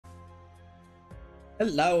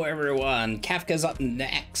Hello everyone, Kafka's up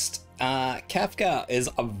next. Kafka is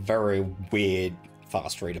a very weird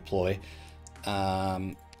fast redeploy.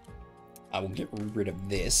 I will get rid of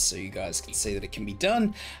this so you guys can see that it can be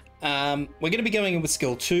done. We're going to be going in with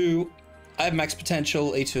skill 2. I have max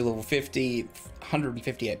potential, E2 level 50,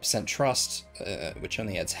 158% trust, which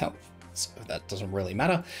only adds health, so that doesn't really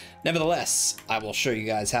matter. Nevertheless, I will show you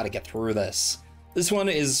guys how to get through this. This one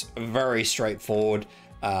is very straightforward.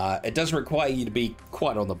 It doesn't require you to be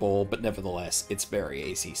quite on the ball, but nevertheless, it's very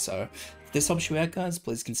easy. So if this helps you out, guys,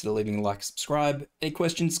 please consider leaving a like, subscribe. Any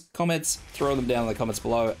questions, comments, throw them down in the comments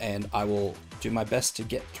below, and I will do my best to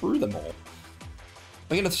get through them all.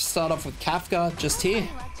 We're going to start off with Kafka just here,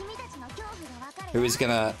 who is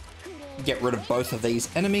going to get rid of both of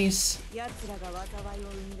these enemies.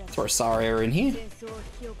 Throw Saria in here.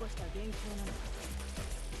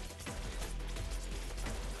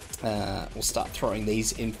 We'll start throwing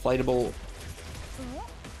these inflatable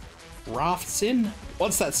rafts in.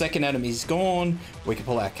 Once that second enemy's gone, we can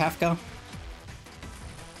pull out Kafka.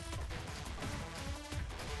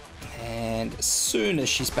 And as soon as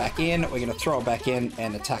she's back in, we're going to throw her back in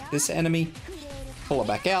and attack this enemy. Pull her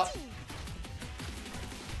back out.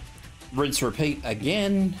 Rinse, repeat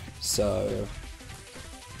again. So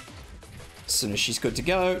as soon as she's good to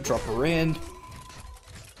go, drop her in.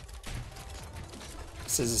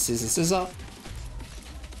 Scissor, scissor, scissor.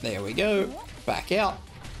 There we go. Back out.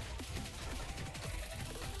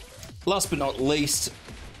 Last but not least,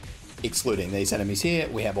 excluding these enemies here,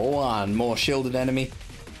 we have one more shielded enemy.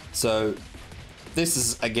 So this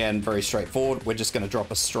is, again, very straightforward. We're just going to drop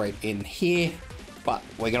her straight in here, but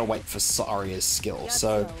we're going to wait for Saria's skill.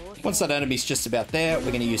 So once that enemy's just about there,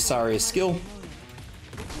 we're going to use Saria's skill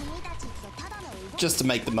just to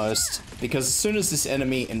make the most, because as soon as this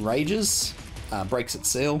enemy enrages, breaks its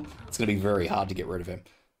seal, it's going to be very hard to get rid of him.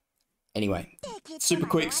 Anyway, super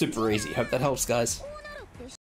quick, super easy. Hope that helps, guys.